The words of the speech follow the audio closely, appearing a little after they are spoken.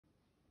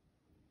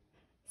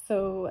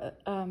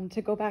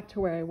To go back to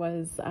where I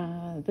was,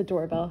 the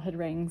doorbell had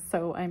rang,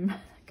 so I'm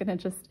gonna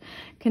just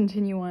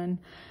continue on.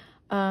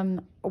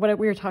 What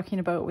we were talking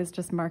about was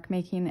just mark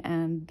making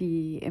and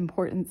the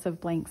importance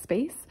of blank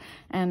space.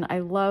 And I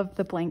love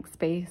the blank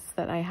space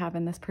that I have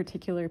in this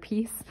particular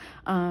piece.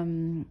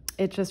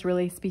 It just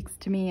really speaks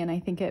to me, and I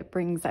think it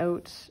brings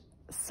out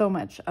so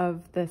much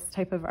of this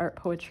type of art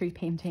poetry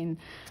painting.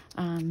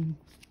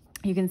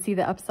 You can see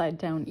the upside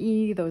down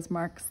E, those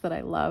marks that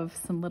I love,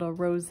 some little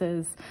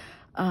roses.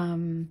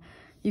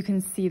 You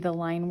can see the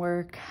line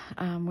work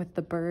with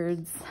the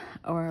birds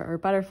or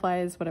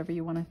butterflies, whatever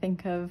you want to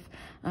think of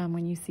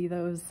when you see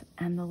those,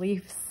 and the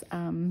leaves.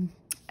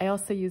 I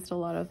also used a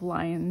lot of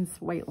lines,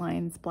 white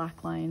lines,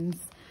 black lines.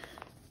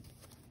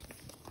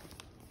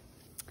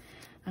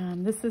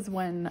 This is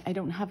when I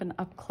don't have an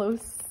up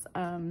close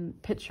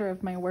picture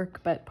of my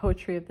work, but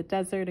Poetry of the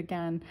Desert,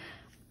 again,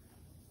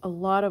 a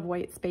lot of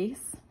white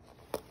space.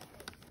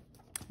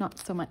 Not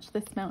so much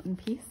this mountain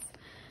piece.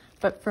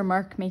 But for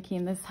mark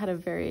making, this had a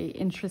very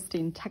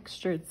interesting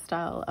textured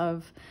style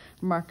of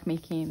mark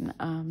making,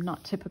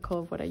 not typical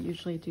of what I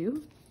usually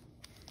do.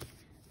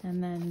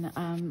 And then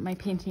my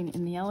painting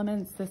in the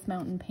elements, this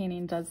mountain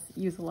painting does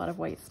use a lot of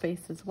white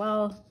space as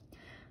well.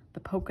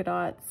 The polka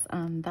dots,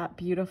 that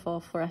beautiful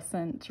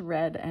fluorescent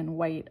red and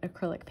white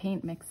acrylic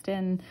paint mixed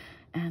in,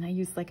 and I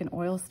used like an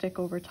oil stick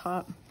over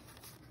top.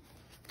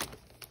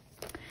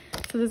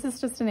 So this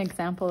is just an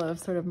example of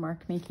sort of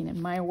mark making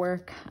in my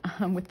work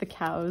with the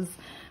cows.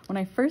 When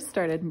I first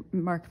started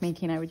mark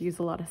making, I would use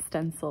a lot of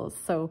stencils.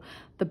 So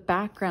the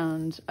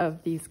background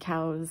of these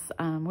cows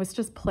was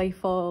just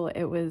playful.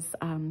 It was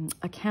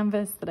a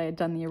canvas that I had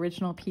done the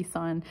original piece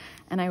on,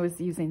 and I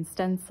was using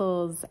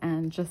stencils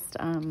and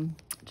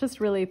just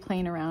really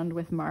playing around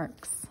with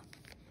marks.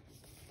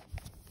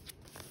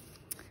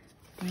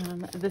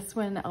 This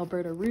one,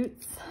 Alberta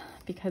Roots,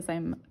 because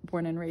I'm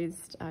born and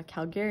raised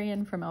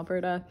Calgarian from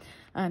Alberta.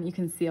 You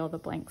can see all the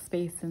blank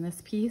space in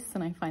this piece,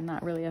 and I find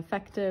that really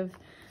effective.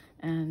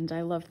 And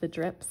I love the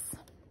drips,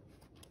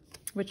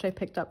 which I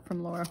picked up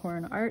from Laura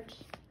Horn Art.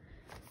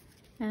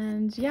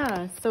 And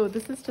yeah, so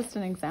this is just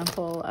an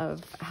example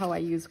of how I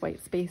use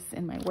white space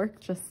in my work,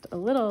 just a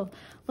little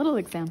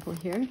example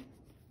here.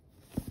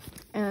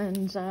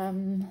 And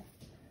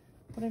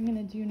what I'm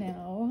gonna do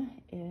now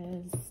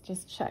is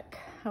just check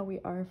how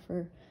we are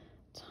for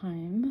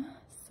time.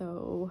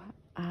 So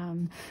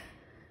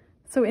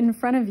in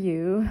front of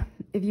you,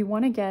 if you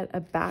want to get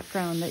a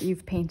background that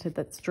you've painted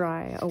that's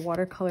dry, a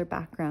watercolor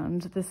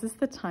background, this is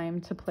the time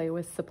to play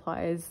with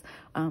supplies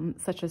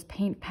such as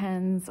paint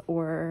pens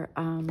or,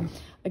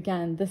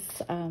 again,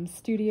 this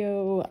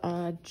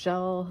Studio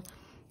Gel.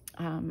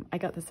 I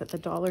got this at the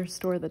dollar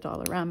store, the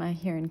Dollarama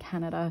here in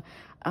Canada.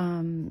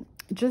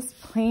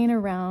 Just playing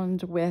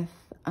around with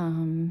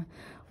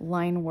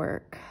line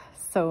work.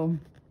 So,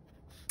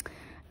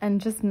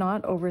 and just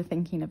not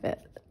overthinking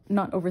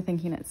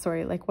it,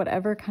 sorry, like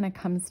whatever kind of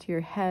comes to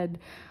your head.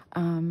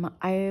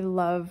 I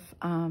love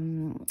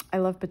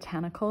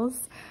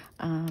botanicals.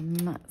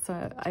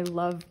 So I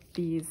love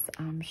these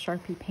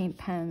Sharpie paint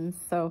pens.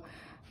 So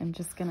I'm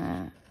just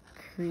gonna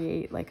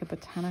create like a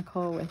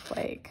botanical with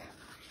like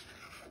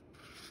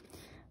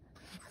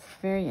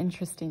very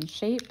interesting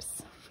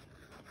shapes.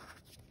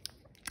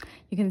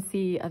 You can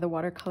see the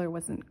watercolor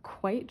wasn't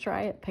quite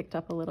dry. It picked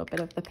up a little bit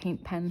of the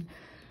paint pen.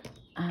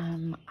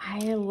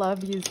 I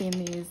love using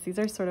these. These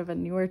are sort of a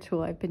newer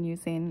tool I've been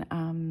using.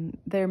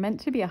 They're meant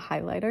to be a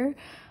highlighter,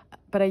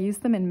 but I use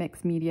them in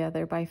mixed media.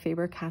 They're by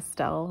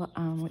Faber-Castell,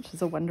 which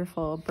is a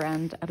wonderful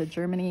brand out of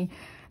Germany.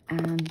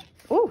 And,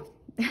 oh,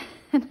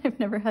 I've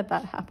never had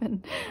that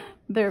happen.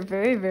 They're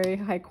very, very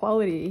high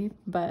quality,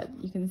 but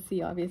you can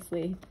see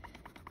obviously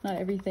not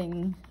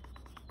everything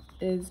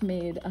is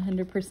made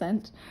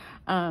 100%.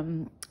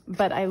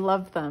 But I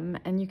love them,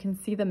 and you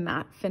can see the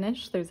matte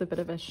finish. There's a bit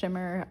of a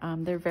shimmer.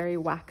 They're very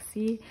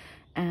waxy,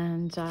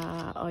 and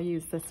I'll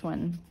use this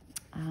one.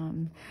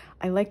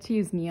 I like to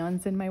use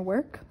neons in my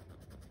work,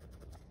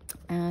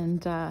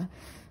 and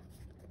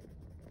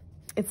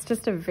it's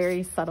just a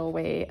very subtle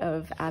way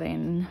of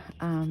adding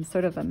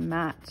sort of a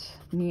matte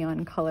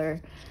neon color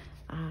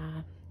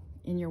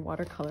in your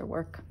watercolor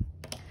work.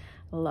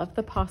 I love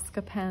the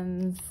Posca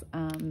pens,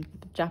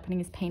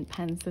 Japanese paint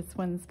pens. This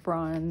one's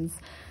bronze.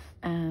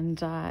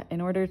 And in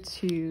order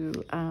to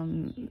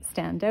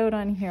stand out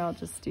on here, I'll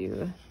just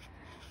do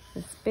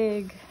this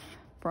big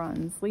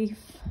bronze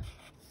leaf.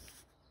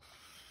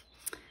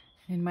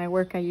 In my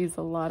work, I use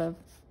a lot of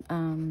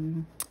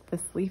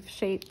this leaf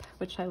shape,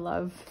 which I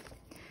love.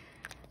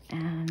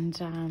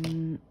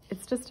 And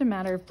it's just a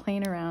matter of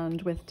playing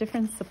around with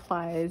different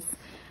supplies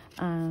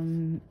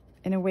in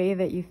a way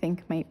that you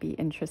think might be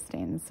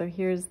interesting. So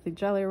here's the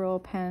Jelly Roll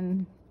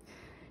pen.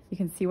 You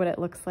can see what it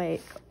looks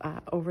like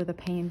over the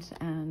paint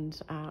and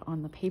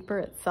on the paper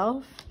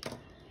itself.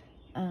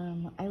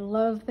 I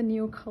love the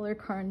Neocolor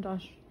Caran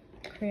d'Ache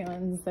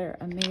crayons. They're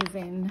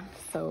amazing.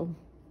 So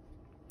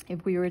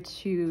if we were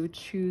to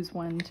choose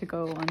one to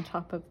go on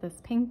top of this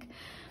pink,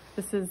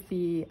 this is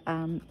the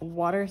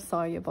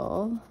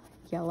water-soluble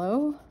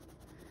yellow.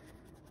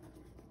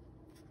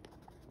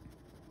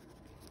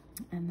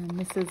 And then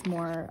this is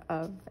more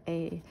of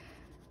a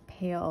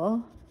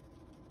pale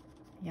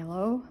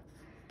yellow.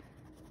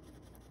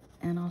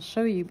 And I'll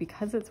show you,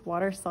 because it's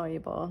water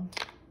soluble,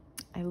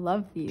 I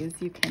love these.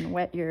 You can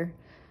wet your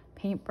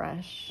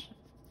paintbrush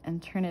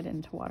and turn it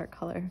into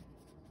watercolor.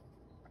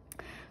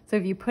 So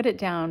if you put it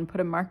down,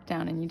 put a mark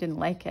down, and you didn't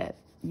like it,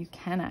 you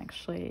can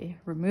actually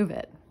remove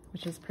it,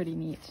 which is pretty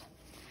neat.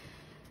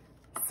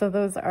 So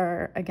those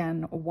are,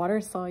 again,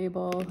 water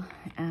soluble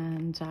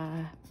and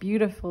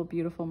beautiful,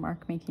 beautiful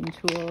mark making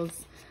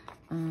tools.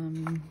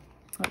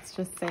 Let's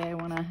just say I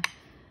want to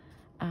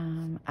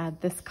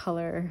add this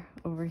color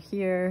over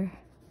here.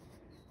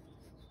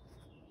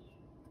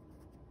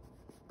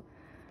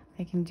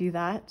 I can do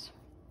that.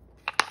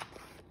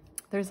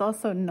 There's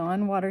also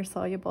non-water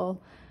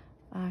soluble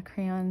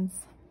crayons.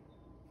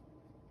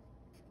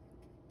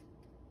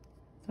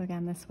 So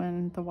again, this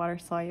one, the water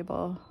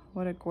soluble,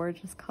 what a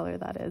gorgeous color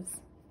that is.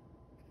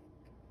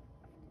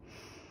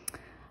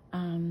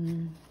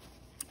 And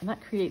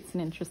that creates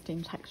an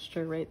interesting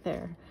texture right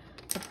there.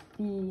 But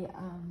the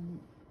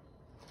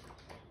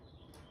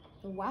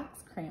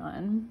wax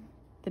crayon,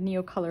 the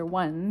Neocolor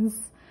 1s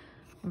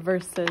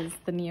versus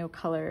the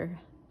Neocolor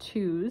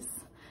 2s,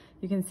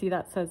 you can see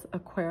that says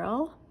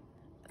aquarelle,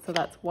 so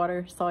that's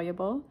water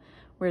soluble,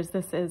 whereas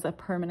this is a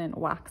permanent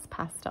wax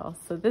pastel.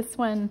 So this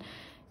one,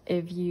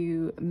 if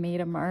you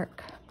made a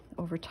mark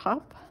over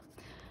top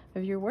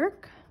of your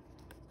work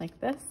like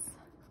this,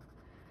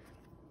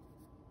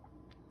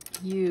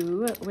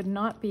 you would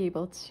not be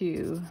able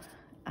to,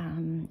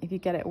 if you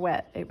get it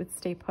wet, it would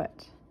stay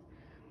put.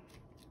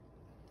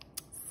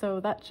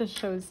 So that just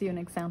shows you an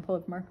example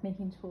of mark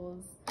making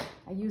tools.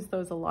 I use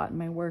those a lot in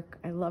my work.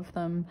 I love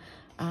them.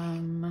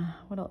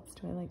 What else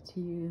do I like to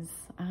use?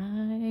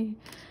 I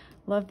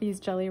love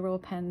these Jelly Roll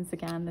pens.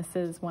 Again, this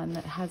is one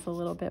that has a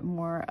little bit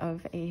more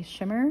of a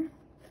shimmer.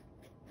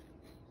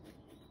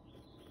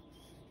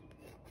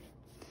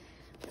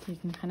 So you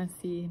can kind of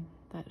see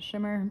that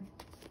shimmer.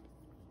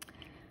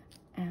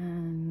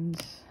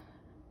 And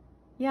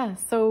yeah,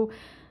 so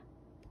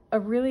a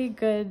really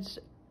good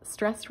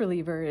stress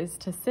reliever is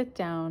to sit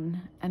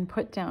down and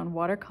put down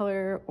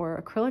watercolor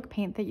or acrylic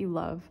paint that you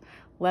love,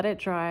 let it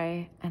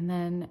dry, and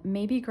then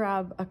maybe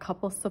grab a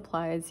couple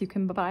supplies. You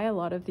can buy a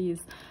lot of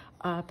these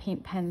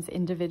paint pens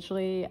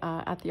individually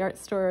at the art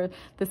store.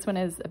 This one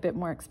is a bit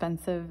more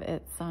expensive.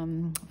 It's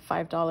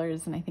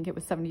 $5, and I think it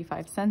was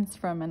 75 cents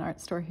from an art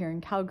store here in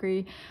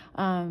Calgary.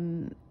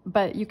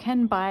 But you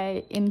can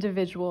buy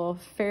individual,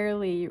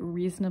 fairly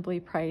reasonably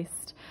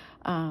priced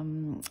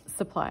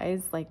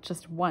supplies, like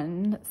just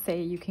one.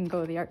 Say you can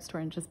go to the art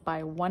store and just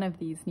buy one of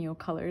these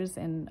Neocolors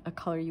in a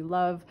color you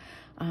love.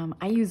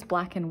 I use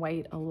black and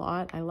white a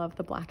lot. I love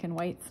the black and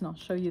whites, and I'll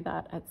show you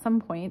that at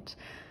some point.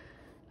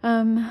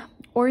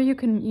 Or you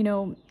can, you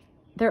know,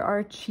 there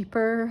are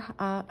cheaper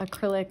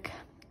acrylic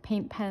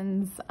paint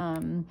pens.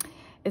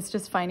 It's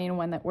just finding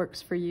one that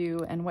works for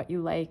you and what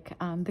you like.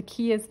 The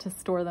key is to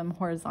store them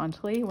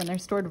horizontally. When they're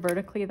stored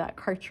vertically, that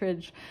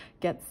cartridge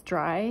gets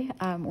dry,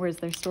 whereas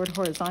they're stored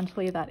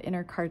horizontally, that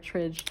inner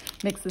cartridge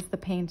mixes the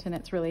paint, and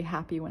it's really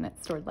happy when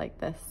it's stored like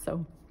this.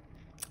 So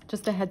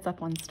just a heads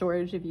up on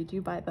storage if you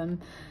do buy them,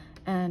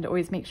 and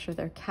always make sure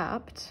they're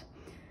capped.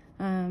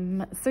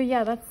 So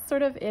yeah, that's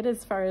sort of it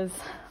as far as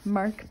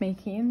mark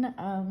making.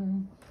 I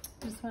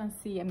just want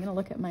to see, I'm going to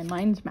look at my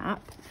mind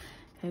map,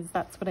 because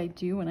that's what I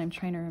do when I'm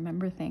trying to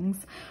remember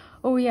things.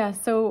 Oh yeah,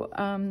 so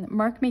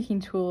mark making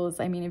tools,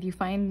 I mean, if you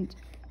find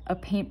a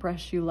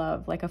paintbrush you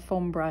love, like a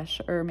foam brush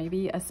or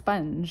maybe a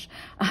sponge,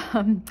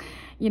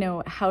 you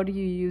know, how do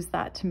you use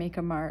that to make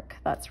a mark?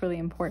 That's really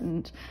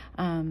important.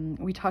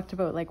 We talked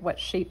about like what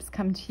shapes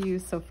come to you.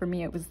 So for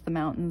me, it was the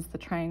mountains, the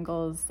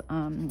triangles,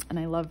 and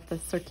I love the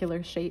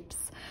circular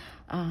shapes.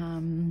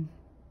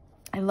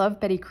 I love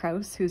Betty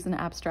Krause, who's an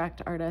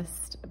abstract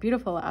artist, a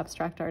beautiful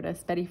abstract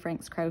artist, Betty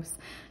Franks Krause.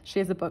 She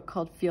has a book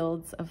called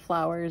Fields of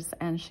Flowers,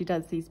 and she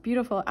does these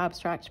beautiful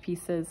abstract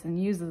pieces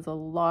and uses a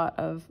lot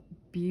of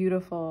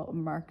beautiful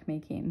mark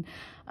making.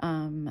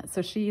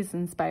 So she's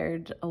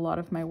inspired a lot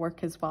of my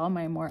work as well,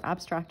 my more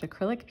abstract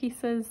acrylic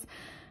pieces.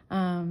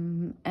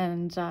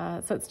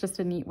 So it's just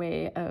a neat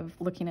way of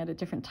looking at a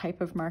different type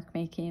of mark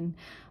making.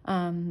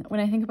 When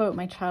I think about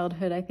my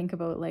childhood, I think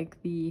about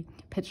like the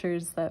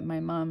pictures that my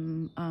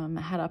mom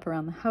had up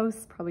around the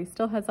house, probably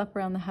still has up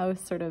around the house,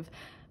 sort of.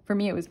 For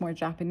me, it was more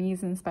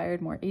Japanese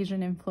inspired, more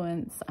Asian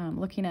influence,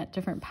 looking at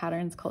different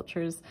patterns,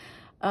 cultures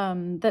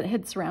that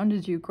had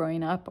surrounded you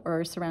growing up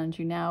or surround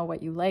you now,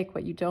 what you like,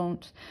 what you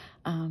don't.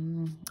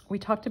 We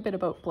talked a bit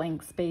about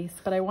blank space,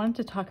 but I wanted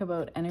to talk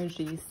about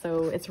energy.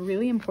 So it's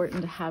really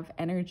important to have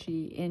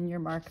energy in your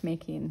mark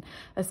making,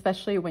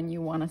 especially when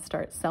you want to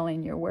start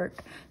selling your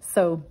work.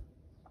 So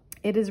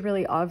it is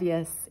really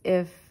obvious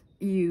if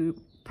you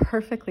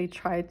perfectly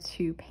try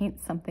to paint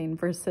something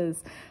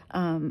versus,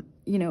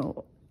 you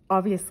know,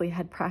 obviously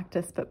had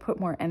practice, but put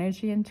more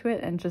energy into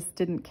it and just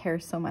didn't care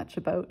so much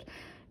about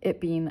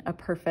it being a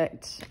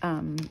perfect,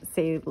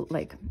 say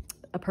like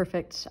a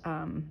perfect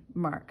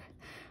mark.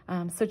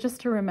 So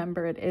just to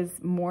remember, it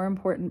is more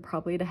important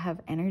probably to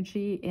have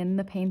energy in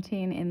the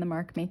painting, in the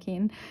mark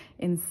making,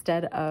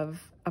 instead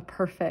of a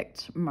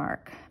perfect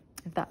mark,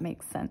 if that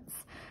makes sense.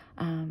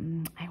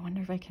 I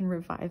wonder if I can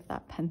revive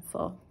that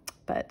pencil,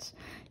 but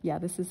yeah,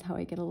 this is how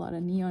I get a lot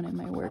of neon in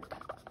my work.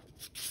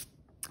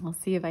 I'll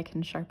see if I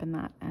can sharpen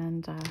that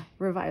and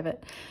revive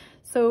it.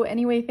 So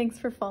anyway, thanks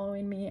for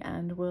following me,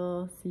 and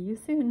we'll see you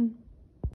soon.